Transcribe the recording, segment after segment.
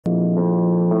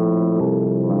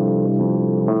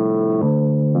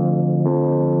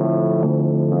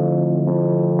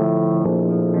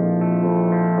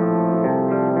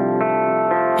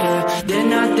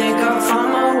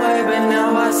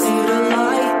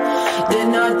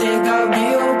not think I'd be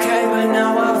okay, but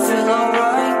now I feel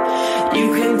alright. You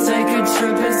can take a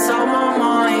trip inside my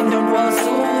mind. Don't dwell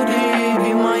too deep,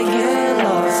 you might get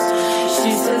lost.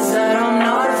 She says that I'm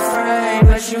not afraid,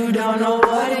 but you don't know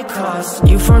what it costs.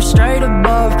 You from straight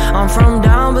above, I'm from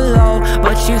down below,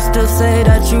 but you still say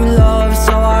that you love,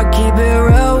 so I keep it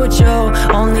real with you.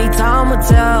 Only time will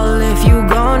tell if you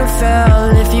gonna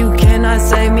fail. If you cannot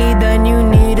save me, then you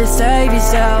need to save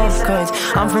yourself. Cause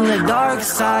I'm from the dark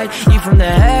side, you from the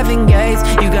heaven gates.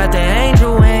 You got the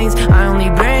angel wings, I only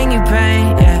bring you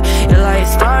pain. Yeah, your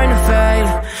light's starting to fade.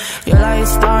 Your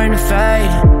light's starting to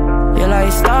fade. Your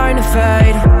light's starting to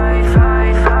fade.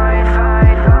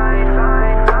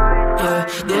 Yeah,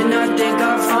 did not think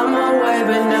I'd find my way,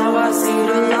 but now I see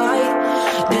the light.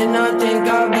 Did not think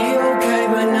I'd be okay,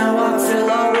 but now I feel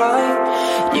alright.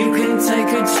 You can take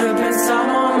a trip inside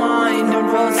my mind. Don't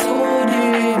dwell too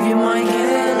deep, you might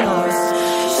get lost.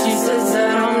 She says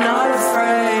that I'm not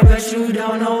afraid, but you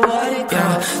don't know what it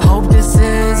costs. Yeah, hope this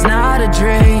is not a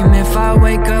dream. If I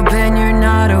wake up and you're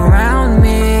not around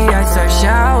me, I start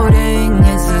shouting,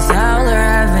 is this hell or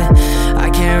heaven? I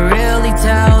can't really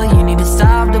tell, you need to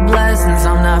stop the blessings.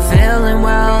 I'm not feeling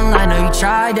well, I know you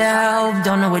tried to help.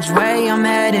 Don't know which way I'm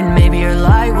heading, maybe your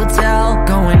light will tell.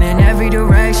 Going in every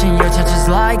direction, your touch is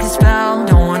like a spell.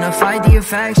 Don't wanna fight the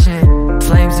affection,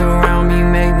 flames around me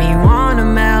make me wanna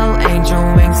melt. Angel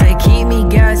wings, they keep me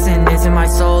guessing, is it my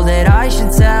soul that I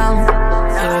should tell?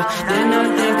 Yeah, did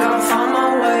not think I'd find my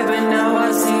way, but now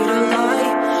I see the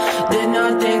light. Did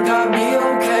not think I'd be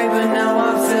okay, but now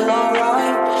I feel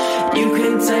alright. You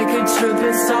can take a trip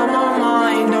inside my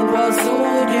mind. Don't dwell too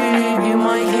deep, you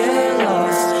might get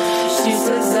lost. She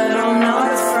says that I'm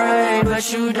not afraid, but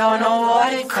you don't know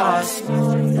what it costs.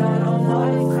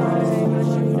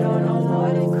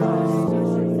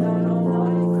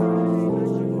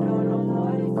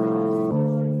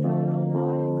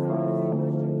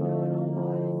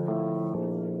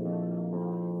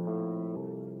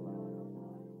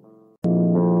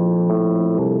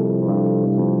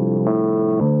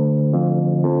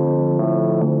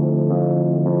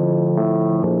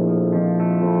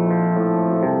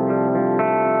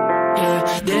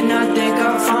 Did not think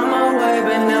I'd find my way,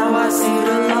 but now I see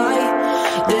the light.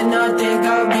 Did not think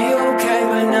I'd be okay,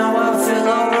 but now I feel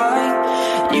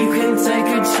alright. You can take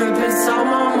a trip inside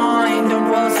my mind. Don't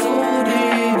dwell too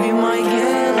deep, you might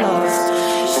get lost.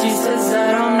 She says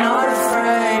that I'm not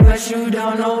afraid, but you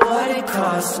don't know what it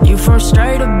costs. You from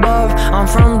straight above, I'm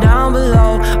from down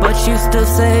below, but you still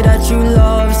say that you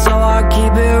love, so I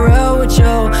keep it real with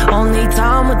you. Only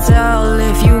time will tell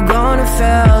if you gonna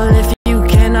fail. If you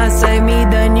cannot save me,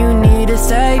 then you need to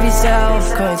save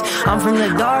yourself. Cause I'm from the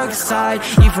dark side,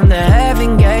 you from the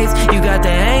heaven gates. You got the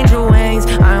angel wings,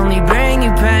 I only bring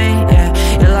you pain. Yeah,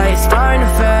 your light's starting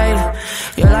to fade.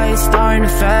 Your light's starting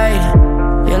to fade.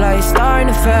 Your light's starting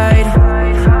to fade.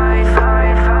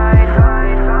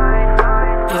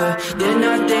 Yeah, did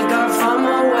not think I'd find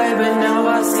my way, but now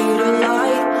I see the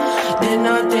light. Did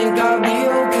not think I'd be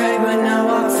okay, but now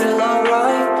I feel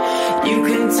alright. You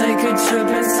can take a trip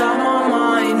inside my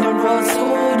mind. Don't dwell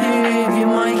too deep, you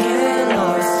might get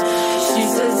lost. She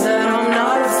says that I'm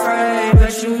not afraid,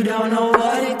 but you don't know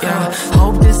what it costs. Yeah,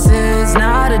 hope this is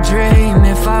not a dream.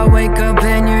 If I wake up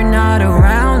and you're not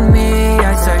around me,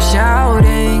 I start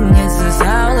shouting, is this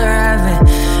hell or heaven?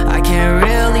 I can't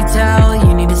really tell,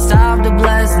 you need to stop the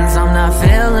blessings. I'm not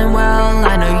feeling well,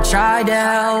 I know you tried to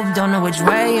help. Don't know which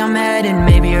way I'm heading,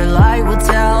 maybe your light will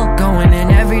tell. Going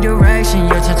in every direction,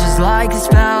 your touch is like a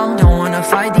spell. Don't wanna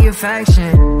fight the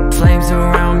affection, flames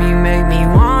around me make me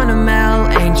wanna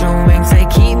melt. Angel wings, they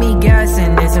keep me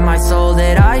guessing, is it my soul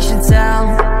that I should tell?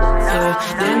 Yeah,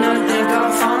 did not think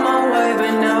I'd find my way,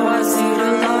 but now I see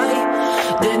the light.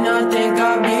 Did not think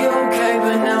I'd be okay,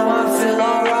 but now I feel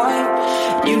alright.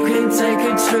 You can take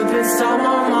a trip inside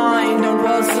my mind. Don't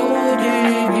dwell too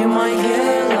deep, you might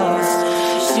get lost.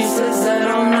 She says that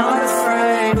I'm not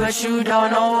afraid, but you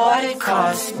don't know what it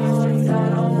costs.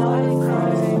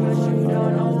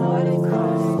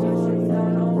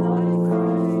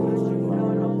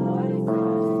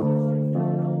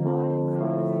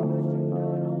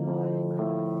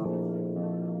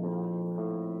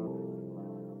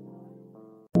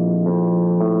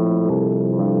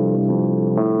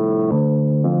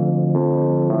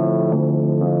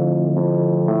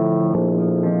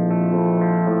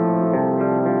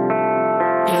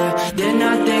 Did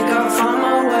not think I'd find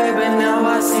my way, but now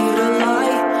I see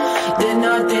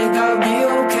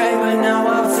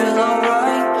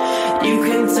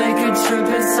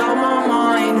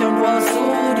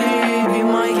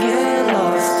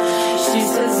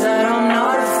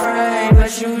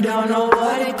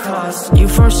cost. You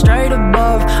from straight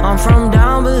above, I'm from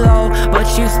down below, but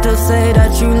you still say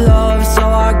that you love, so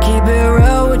I keep it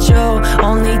real with you.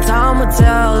 Only time will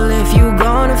tell if you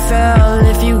gonna fail.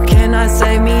 If you cannot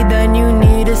save me, then you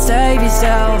need to save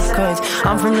yourself. Cause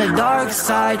I'm from the dark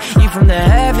side, you from the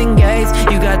heaven gates.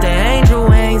 You got the angel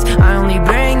wings, I only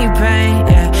bring you pain.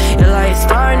 Yeah, your light's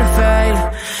starting to fade.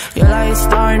 Your light's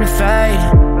starting to fade.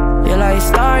 Your light's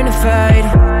starting to fade.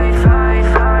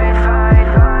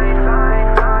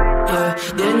 Yeah,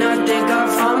 did not think I'd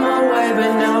find my way,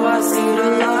 but now I see the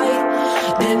light.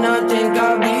 Did not think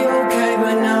I'd be okay,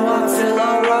 but now I feel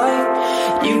alright.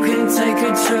 You can take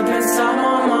a trip inside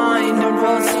my mind. Don't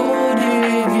roll too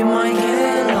deep, you might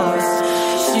get lost.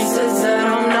 She says that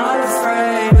I'm not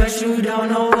afraid, but you don't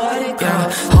know what it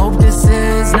costs. Yeah, hope this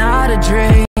is not a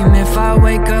dream. If I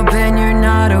wake up and you're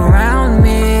not around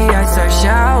me, I start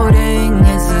shouting,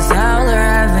 is this hell or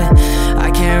heaven? I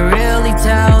can't really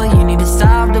tell, you need to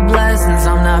stop the blessings.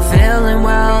 I'm not feeling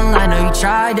well, I know you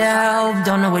tried to help.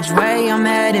 Don't know which way I'm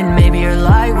heading, maybe your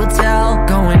light will tell.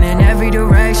 Going in every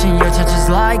direction, your touch is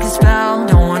like a spell.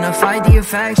 Don't wanna fight the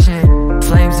affection,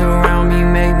 flames around me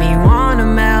make me wanna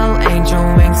melt. Angel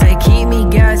wings, they keep me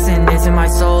guessing, is it my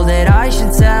soul that I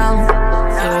should tell?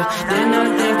 Yeah, did not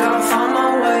think I'd find my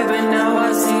way, but now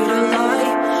I see the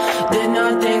light. Did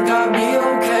not think I'd be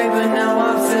okay, but now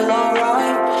I feel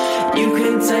alright. You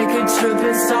can take a trip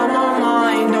inside my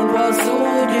mind. Don't roll too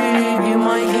deep, you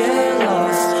might get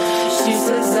lost. She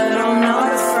says that I'm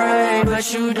not afraid, but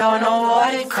you don't know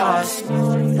what it costs.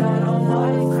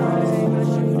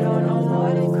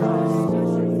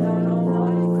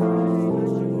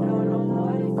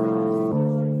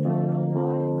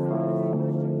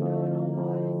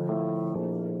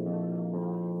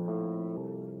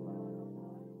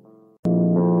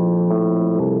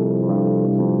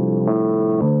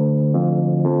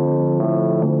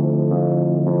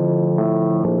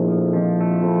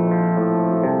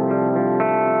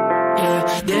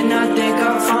 Did not think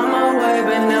I'd find my way,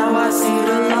 but now I see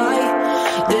the light.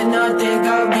 Did not think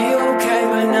I'd be okay,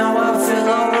 but now I feel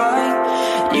alright.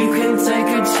 You can take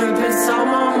a trip inside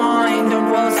my mind. Don't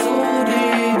roll too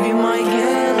deep, you might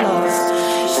get lost.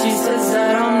 She says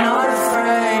that I'm not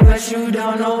afraid, but you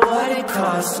don't know what it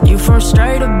costs. You from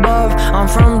straight above, I'm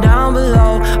from down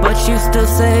below, but you still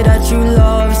say that you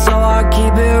love, so I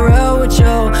keep it real with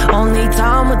you. Only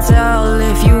time will tell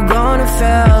if you gonna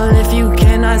fail. If you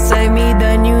cannot save me,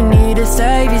 then you need to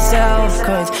save yourself.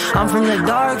 Cause I'm from the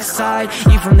dark side,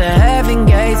 you from the heaven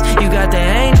gates. You got the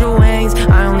angel wings,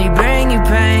 I only bring you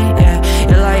pain. Yeah,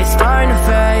 your light's starting to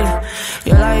fade.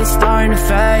 Your light's starting to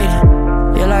fade.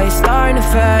 Your light's starting to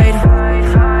fade.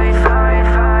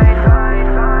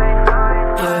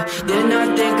 Yeah, did not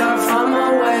think I'd find my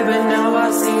way, but now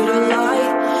I see the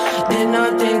light. Did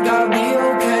not think I'd be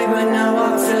okay, but now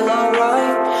I feel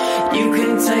alright. You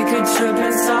can take a trip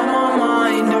inside my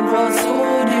mind. Don't roll too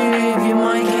deep, you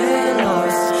might get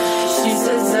lost. She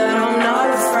says that I'm not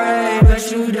afraid, but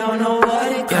you don't know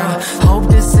what it costs. Yeah, hope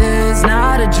this is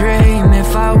not a dream.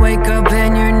 If I wake up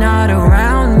and you're not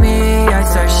around me, I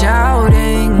start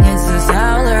shouting, is this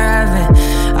hell or heaven?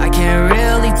 I can't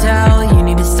really tell, you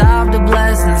need to stop the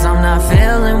blessings. I'm not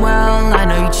feeling well, I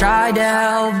know you tried to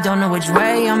help. Don't know which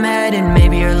way I'm heading,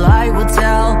 maybe your light will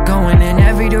tell. Going in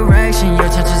every direction, your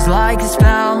touch is like a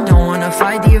spell. Don't wanna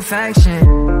fight the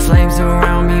affection, flames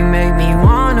around me make me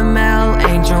wanna melt.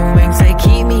 Angel wings, they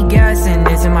keep me guessing,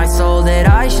 is it my soul that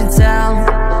I should tell?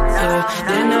 Yeah,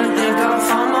 did not think I'd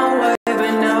find my way,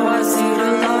 but now I see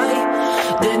the light.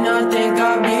 Did not think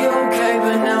I'd be okay,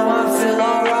 but now I feel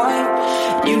alright.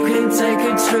 You can take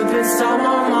a trip inside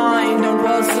my mind. Don't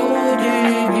roll too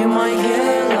deep, you might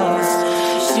get lost.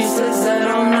 She says that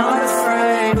I'm not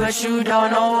afraid, but you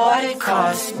don't know what it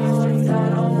costs.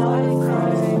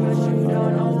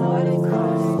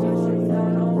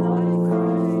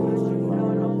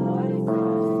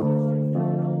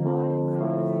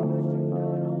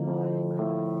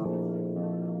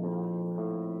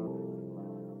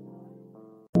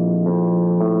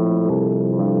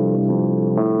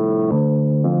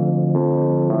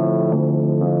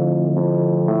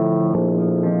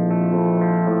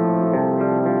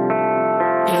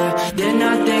 Did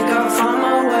not think I'd find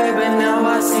my way, but now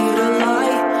I see the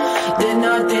light. Did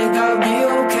not think I'd be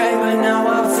okay, but now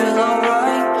I feel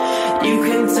alright. You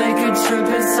can take a trip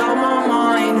inside my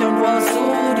mind. Don't roll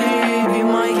too deep, you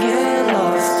might get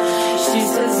lost. She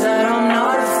says that I'm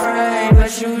not afraid,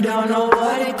 but you don't know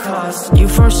what it costs. You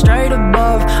from straight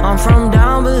above, I'm from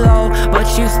down below, but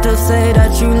you still say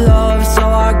that you love, so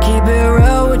I keep it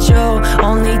real with you.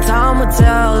 Only time will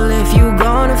tell if you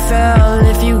gonna fail.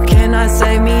 If you cannot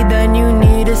save me, then you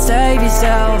need to save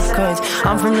yourself. Cause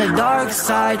I'm from the dark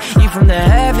side, you from the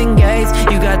heaven gates.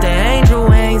 You got the angel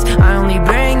wings, I only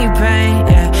bring you pain.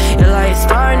 Yeah, your light's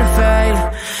starting to fade.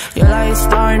 Your light's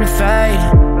starting to fade.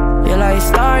 Your light's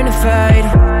starting to fade.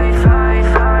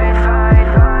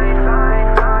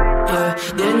 Yeah,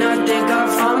 did not think I'd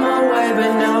find my way,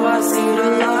 but now I see the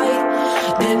light.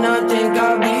 Did not think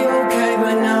I'd be okay,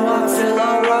 but now I feel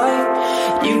alright.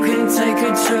 You can take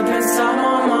a trip inside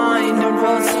my mind. Don't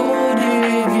roll too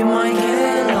deep, you might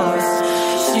get lost.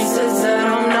 She says that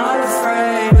I'm not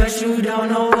afraid, but you don't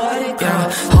know what it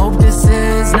costs. Yeah, hope this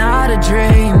is not a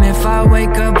dream. If I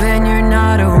wake up and you're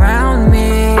not around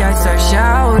me, I start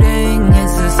shouting,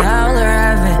 is this hell or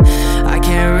heaven? I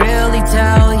can't really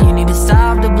tell, you need to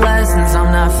stop the blessings.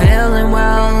 I'm not feeling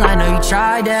well, I know you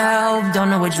tried to help. Don't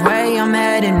know which way I'm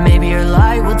heading, maybe your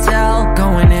light will tell.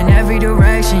 Going in every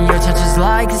direction, your touch is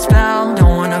like a spell.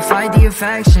 Don't wanna fight the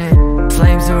affection,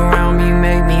 flames around me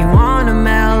make me wanna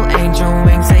melt. Angel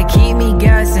wings, they keep me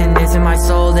guessing, is it my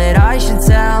soul that I should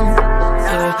tell?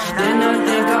 Yeah, did not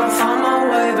think I'd find my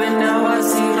way, but now I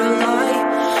see the light.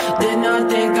 Did not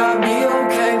think I'd be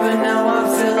okay, but now I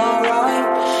feel alright.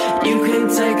 You can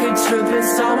take a trip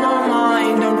inside my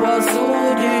mind. Don't roll too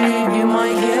deep, you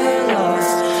might get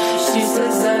lost. She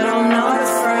says that I'm not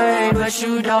afraid, but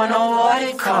you don't know what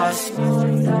it costs.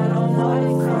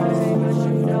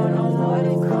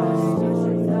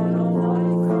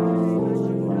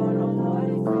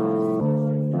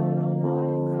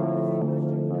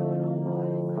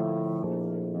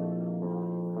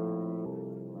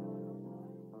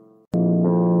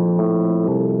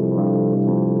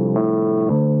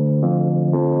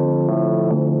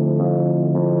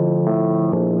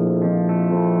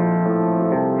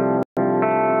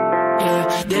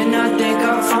 Did not think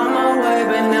I'd find my way,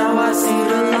 but now I see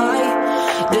the light.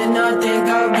 Did not think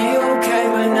I'd be okay,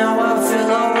 but now I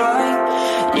feel alright.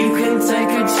 You can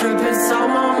take a trip inside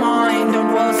my mind.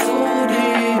 Don't roll too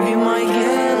deep, you might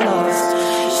get lost.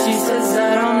 She says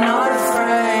that I'm not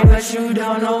afraid, but you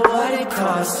don't know what it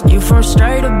costs. You from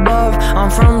straight above,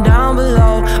 I'm from down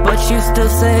below, but you still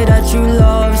say that you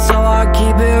love, so I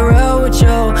keep it real with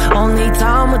you. Only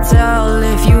time will tell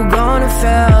if you gonna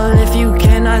fail. If you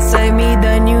cannot save me,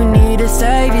 then you need to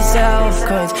save yourself.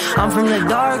 Cause I'm from the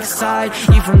dark side,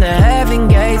 you from the heaven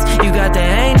gates. You got the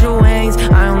angel wings,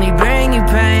 I only bring you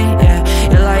pain. Yeah,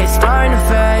 your light's starting to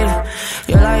fade.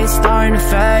 Your light's starting to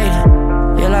fade.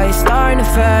 Your light's starting to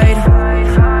fade.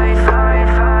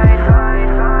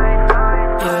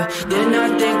 Yeah, did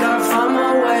not think I'd find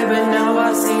my way, but now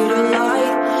I see the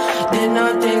light. Did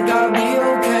not think I'd be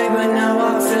okay, but now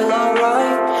I feel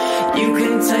alright. You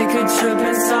can take a trip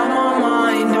inside my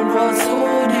mind. Don't roll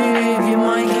too deep, you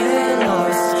might get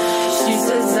lost. She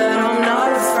says that I'm not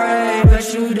afraid, but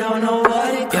you don't know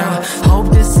what it costs. Yeah, hope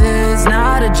this is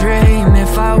not a dream.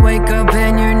 If I wake up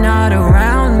and you're not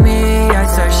around me, I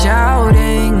start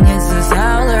shouting, is this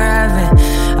hell or heaven?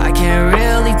 I can't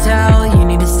really tell, you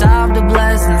need to stop the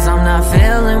blessings. I'm not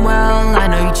feeling well, I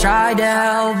know you tried to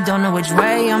help. Don't know which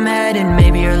way I'm heading,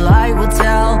 maybe your light will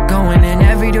tell. Going in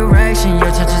every direction,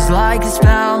 your touch is like a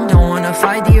spell. Don't wanna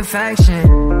fight the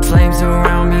affection, flames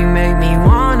around me make me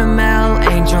wanna melt.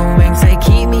 Angel wings, they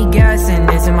keep me guessing,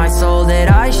 is it my soul that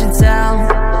I should tell?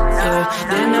 Yeah,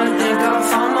 did not think I'd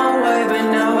find my way, but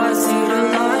now I see the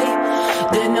light.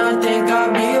 Did not think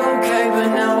I'd be okay, but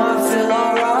now I feel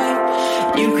alright.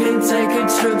 You can take a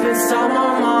trip inside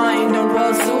my mind. Don't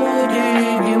roll too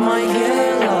deep, you might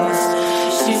get lost.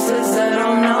 She says that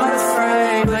I'm not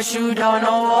afraid, but you don't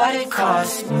know what it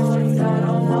costs.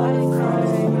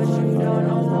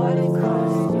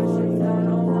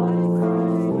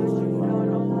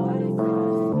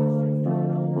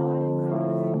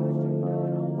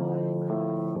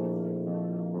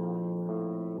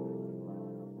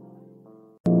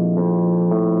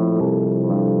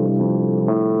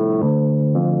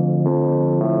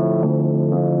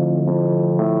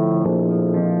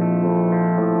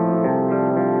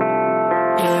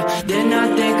 Did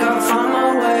not think I'd find my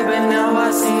way, but now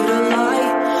I see the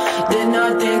light. Did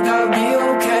not think I'd be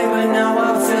okay, but now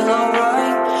I feel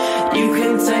alright. You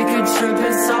can take a trip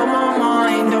inside my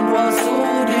mind. Don't roll too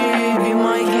deep, you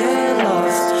might get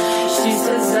lost. She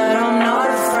says that I'm not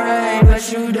afraid, but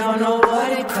you don't know what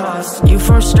it costs. You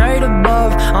from straight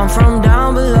above, I'm from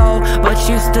down below, but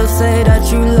you still say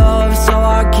that you love, so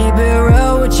I keep it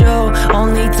real with you.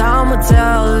 Only time will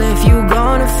tell if you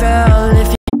gonna fail.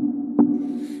 If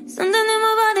Something in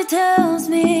my body tells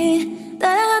me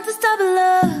that I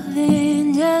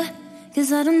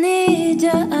 'cause I don't need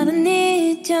ya, I don't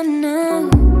need ya now.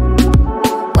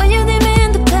 What you did me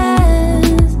in the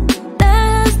past,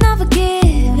 that's not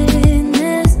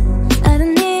forgiveness. I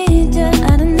don't need ya,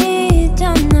 I don't need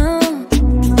ya now.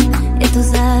 Y tú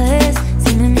sabes,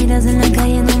 si me miras en la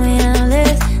calle no me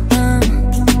hables, no.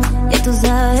 Y tú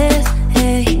sabes,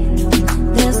 hey,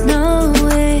 there's no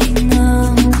way,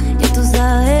 no. Y tú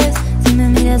sabes, si me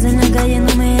miras en la calle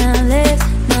no me hables,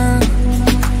 no.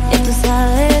 Y tú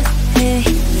sabes, hey,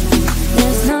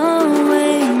 there's no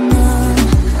way, no.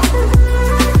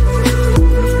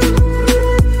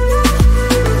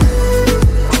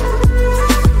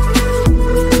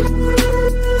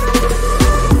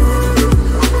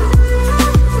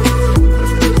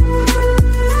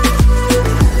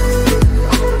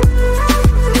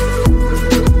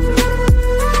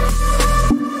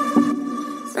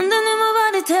 Something in my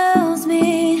body tells me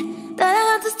that I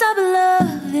have to stop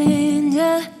loving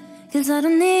ya, 'cause I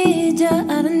don't need ya,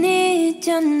 I don't need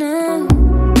ya now.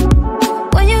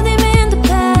 What you did me in the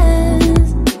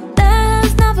past,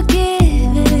 that's not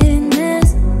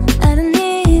forgiveness. I don't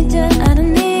need ya, I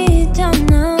don't need ya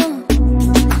now.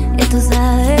 Y tú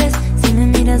sabes, si me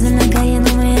miras en la calle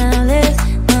no me hables,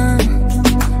 no.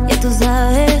 Y tú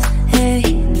sabes, hey,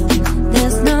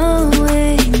 there's no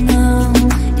way, no.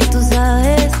 Y tú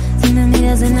sabes, si me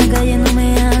miras en la calle no me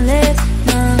hables,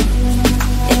 no.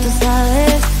 Y tú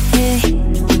sabes, hey,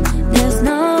 there's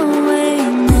no way,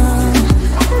 no.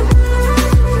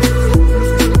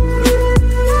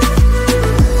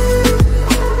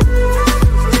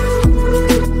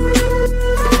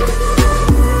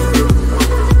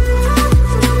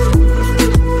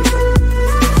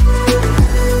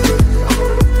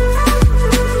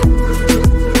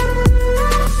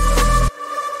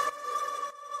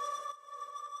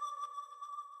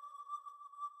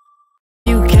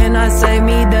 You cannot save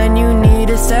me, then you need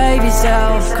to save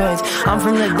yourself. 'Cause I'm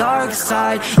from the dark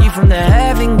side, you from the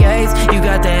heaven gates. You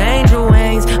got the angel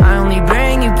wings, I only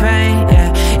bring you pain, yeah.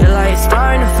 Your light's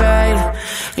starting to fade,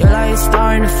 your light's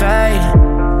starting to fade,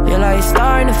 your light's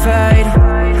starting to fade.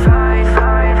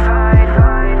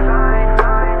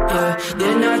 Yeah,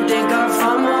 did not think I'd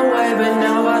find my way, but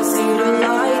now I see the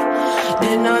light.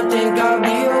 Did not think I'd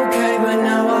be okay, but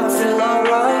now I feel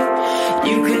alright.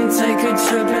 You can take a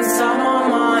trip inside my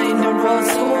mind, don't roll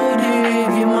too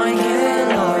deep, you might get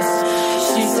lost.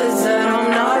 She says that I'm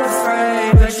not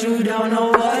afraid, but you don't know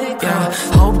what it costs.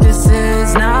 Yeah, hope this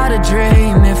is not a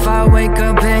dream. If I wake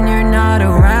up and you're not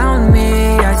around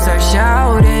me, I start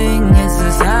shouting, is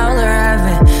this hell or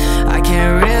heaven? I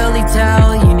can't really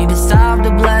tell, you need to stop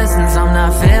the blessings. I'm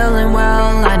not feeling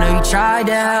well, I know you tried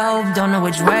to help. Don't know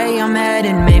which way I'm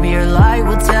heading, maybe your light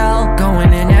will tell.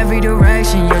 Going in every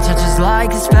direction, your touch is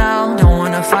like a spell. Don't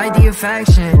wanna fight the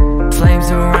affection,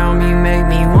 flames around me make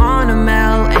me wanna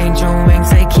melt. Angel wings,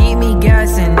 they keep me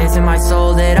guessing, is it my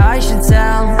soul that I should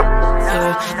tell?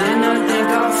 Yeah, did not think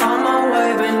I'd find my way,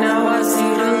 but now I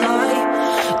see the light.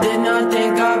 Did not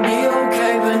think I'd be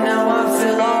okay, but now I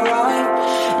feel alright.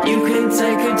 You can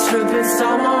take a trip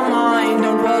inside my mind,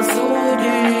 don't roll too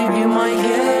deep, you might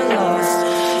get lost.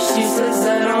 She says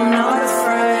that I'm not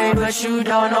afraid, but you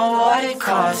don't know what it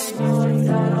costs.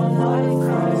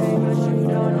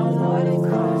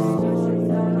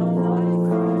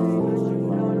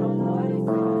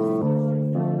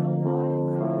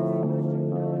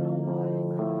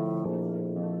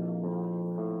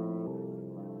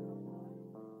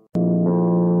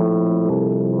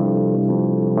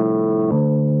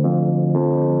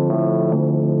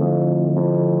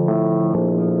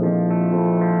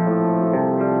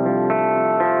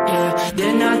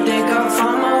 Did not think I'd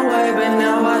find my way, but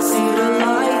now I see the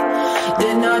light.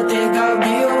 Did not think I'd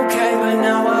be okay, but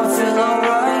now I feel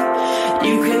alright.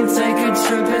 You can take a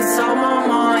trip inside my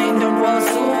mind, don't roll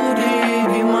too deep,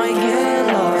 you might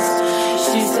get lost.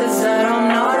 She says that I'm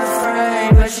not afraid,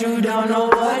 but you don't know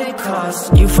what it costs.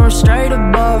 You from straight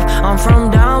above, I'm from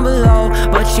down below,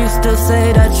 but you still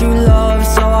say that you love,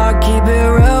 so I keep it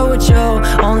real with you.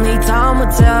 Only time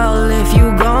will tell if you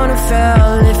gonna fail.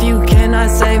 If you cannot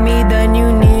save me, then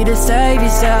you need to save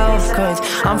yourself. 'Cause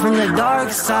I'm from the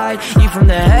dark side, you from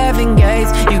the heaven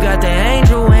gates. You got the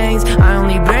angel wings, I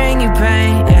only bring you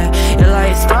pain, yeah. Your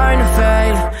light's starting to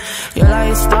fade, your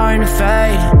light's starting to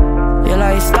fade, your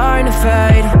light's starting to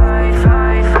fade.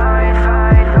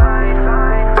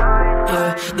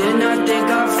 Yeah, did not think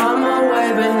I'd find my way,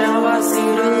 but now I see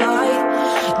the light.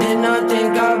 Did not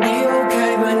think I'd be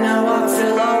okay, but now I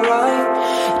feel alright.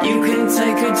 You can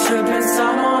take a trip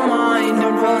inside my mind,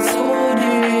 don't roll too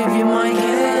deep, you might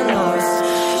get lost.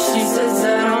 She says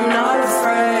that I'm not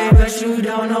afraid, but you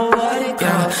don't know what it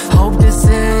costs. Yeah, hope this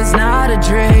is not a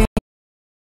dream.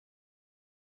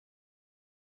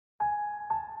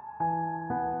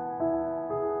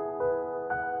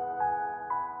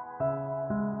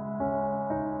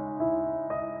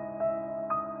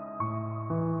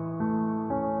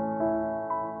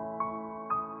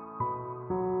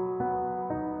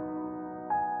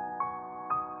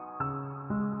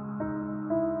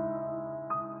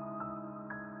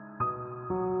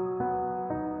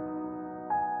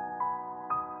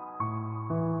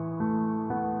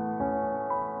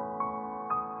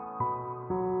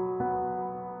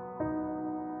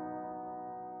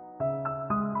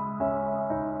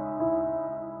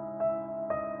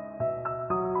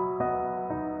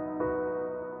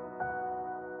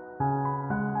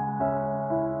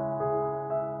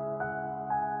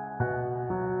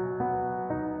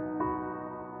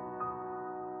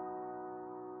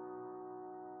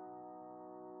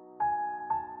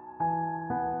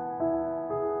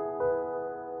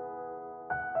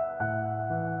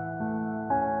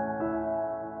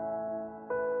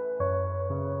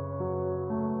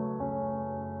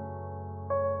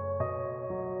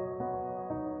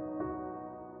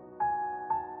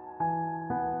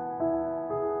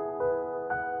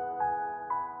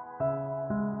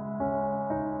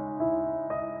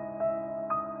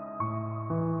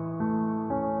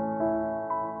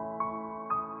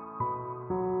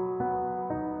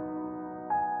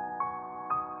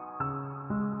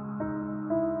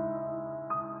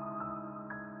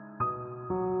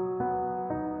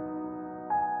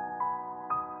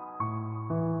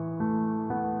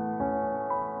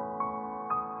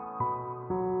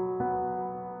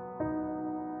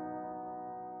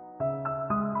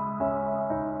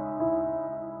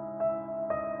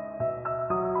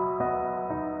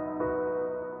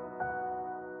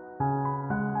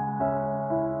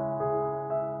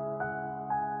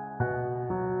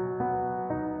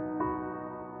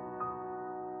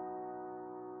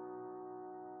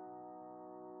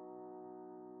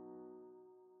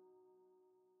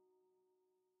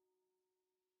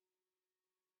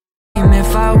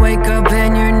 I wake up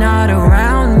and you're not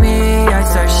around me, I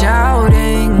start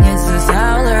shouting, is this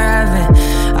hell or heaven?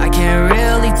 I can't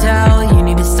really tell, you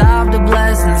need to stop the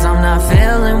blessings. I'm not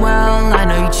feeling well, I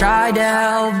know you tried to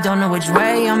help. Don't know which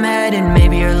way I'm headed,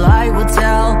 maybe your light will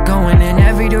tell. Going in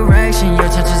every direction, your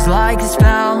touch is like a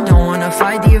spell. Don't wanna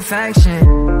fight the affection,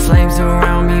 flames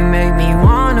around me make me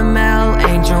wanna melt.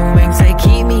 Angel wings, they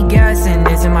keep me guessing,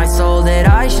 is it my soul that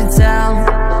I should tell?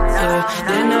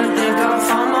 Didn't I think I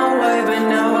found my way, but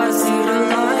now I see the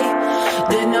light.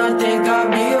 Didn't I think I'd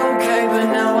be okay, but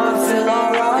now I feel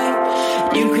alright.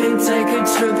 You can take a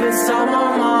trip inside my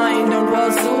mind, don't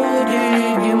dwell too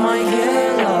deep, you might get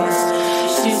lost.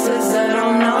 She says that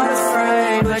I'm not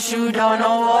afraid, but you don't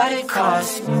know what it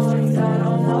costs.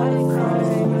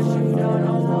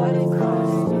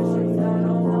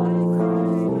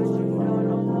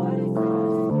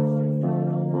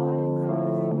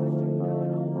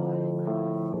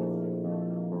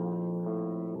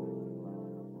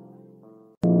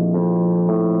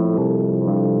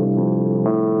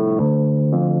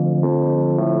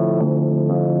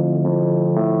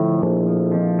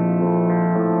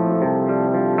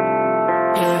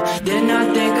 Didn't I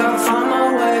think I'd find my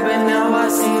way, but now I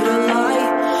see the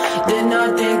light. Didn't I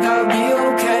think I'd be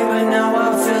okay, but now I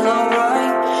feel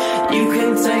alright. You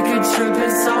can take a trip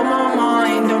inside my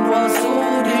mind, don't dwell too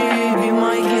deep, you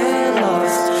might get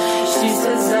lost. She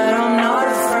says that I'm not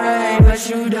afraid, but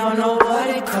you don't know what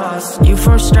it costs. You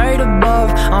from straight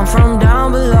above, I'm from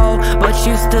down below, but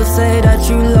you still say that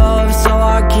you love, so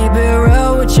I keep it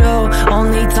real with you.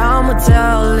 Only time will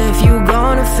tell if you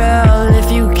gonna fail.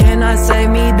 If you cannot save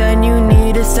me, then you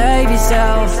need to save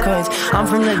yourself. Cause I'm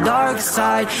from the dark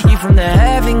side, you from the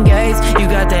heaven gates. You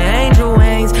got the angel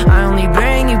wings, I only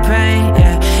bring you pain.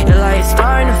 Yeah, your light's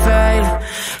starting to fade,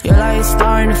 your light's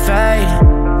starting to fade,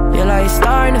 your light's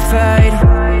starting to fade.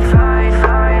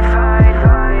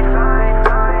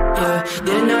 Yeah,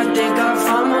 didn't I think I'd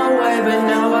find my way, but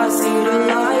now I see the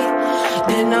light.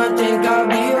 Didn't I think I'd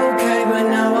be okay, but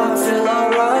now I feel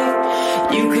alright.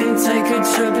 You can take a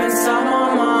trip inside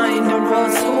my mind, don't dwell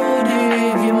too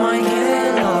deep, you might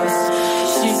get lost.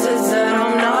 She says that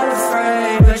I'm not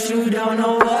afraid, but you don't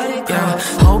know what it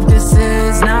costs. Yeah, hope this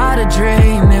is not a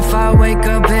dream. If I wake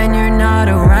up and you're not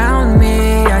around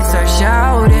me, I start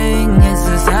shouting, is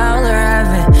this hell or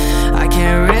heaven? I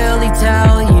can't really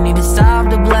tell, you need to stop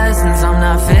the blessings. I'm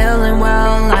not feeling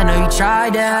well, I know you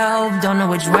tried to help. Don't know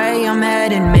which way I'm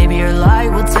headed, maybe your light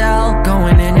will tell.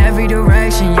 Going in every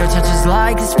direction, your touch is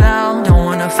like a spell. Don't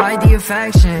wanna fight the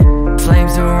affection,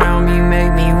 flames around me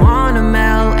make me wanna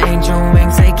melt. Angel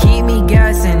wings, they keep me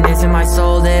guessing, is it my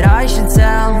soul that I should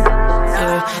tell?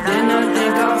 Didn't I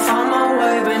think I'd find my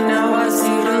way, but now I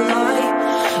see the light.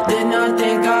 Didn't I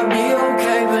think I'd be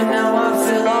okay, but now I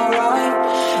feel alright.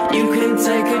 You can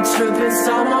take a trip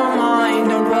inside my mind,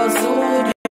 don't dwell too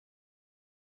deep.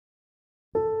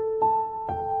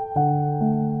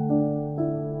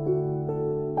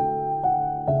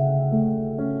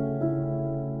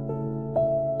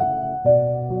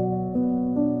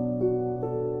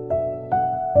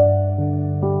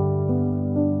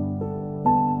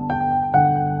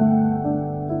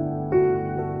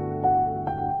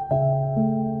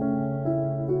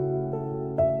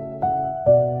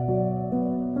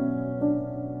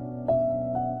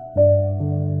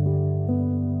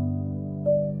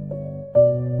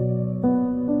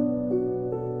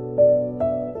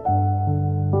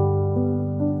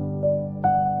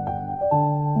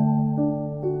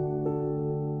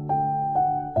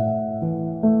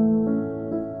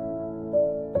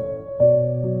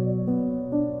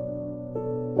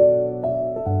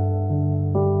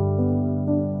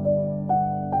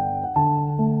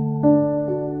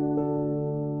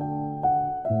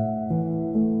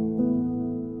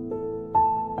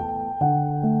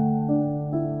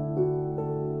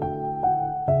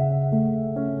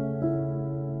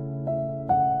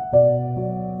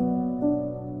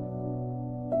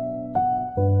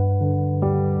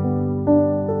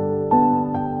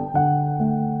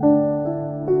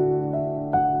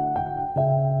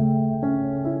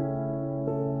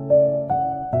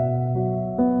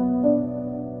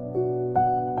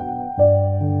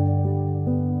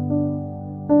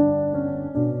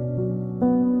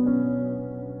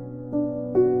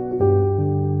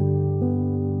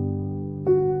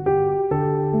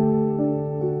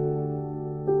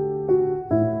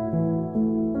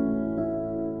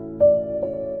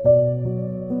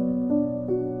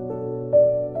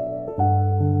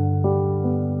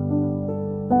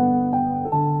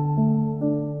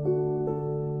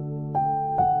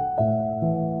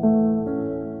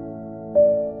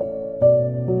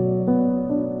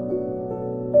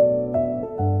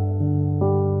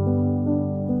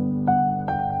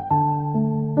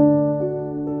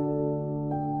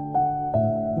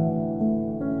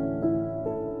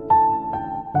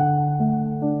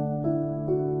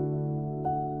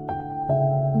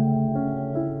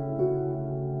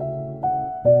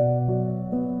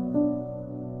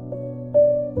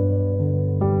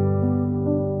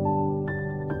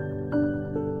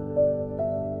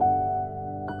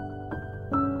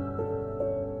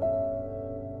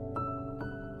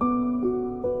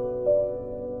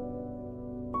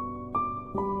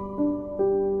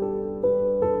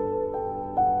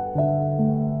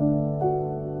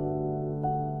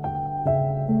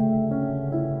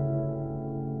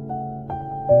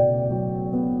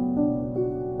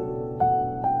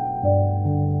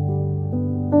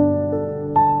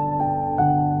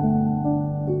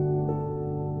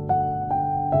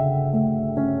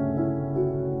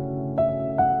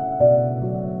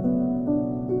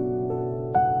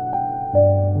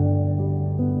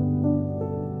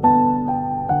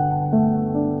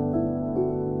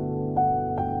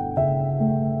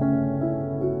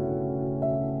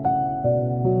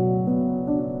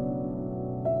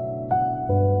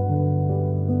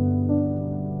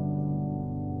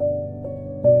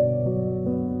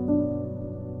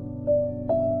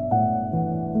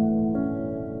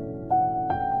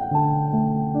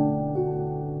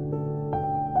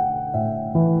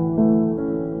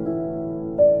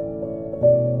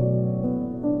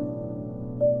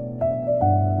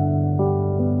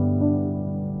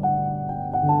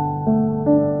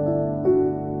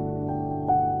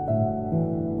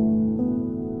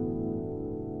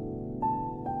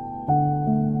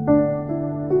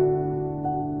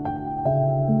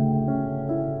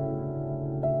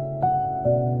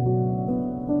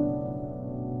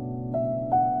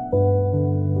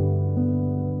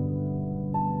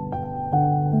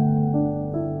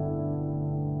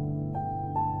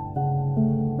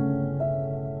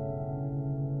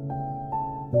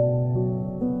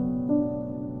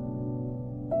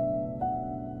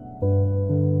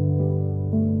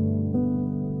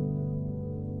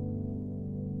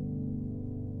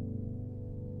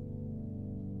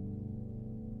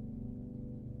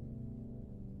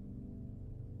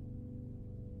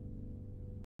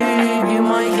 deep, you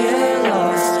might get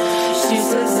lost. She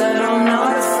says that I'm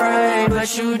not afraid,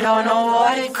 but you don't know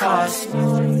what it costs.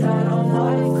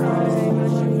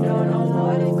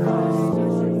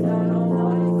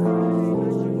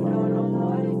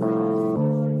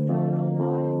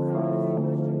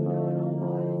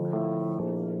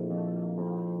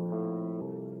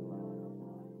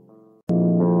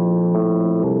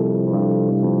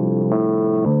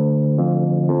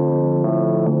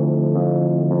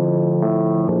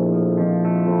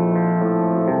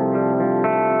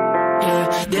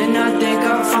 Did not think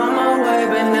I'd find my way,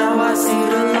 but now I see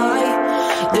the light.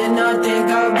 Did not think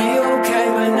I'd be okay,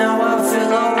 but now I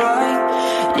feel alright.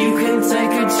 You can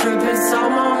take a trip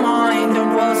inside my mind,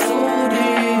 don't go too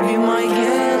deep, you might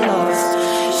get lost.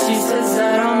 She says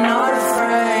that I'm not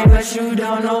afraid, but you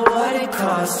don't know what it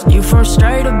costs. You from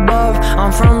straight above,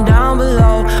 I'm from down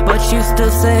below, but you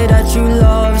still say that you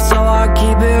love, so I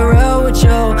keep it real with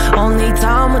you. Only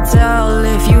time will tell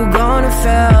if you gonna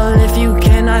fail. If you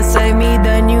cannot save me,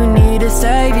 then you need to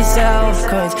save yourself.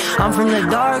 Cause I'm from the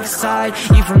dark side,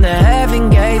 you from the heaven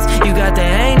gates. You got the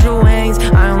angel wings,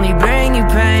 I only bring you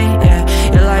pain. Yeah,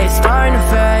 your light's starting to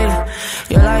fade.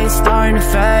 Your light's starting to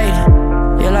fade.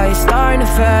 Your light's starting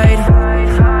to fade.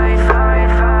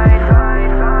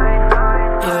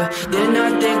 Yeah, did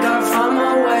not think I'd find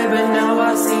my way, but now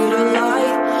I see the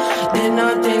light. Did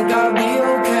not think I'd be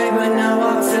okay, but now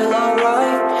I feel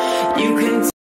alright. You can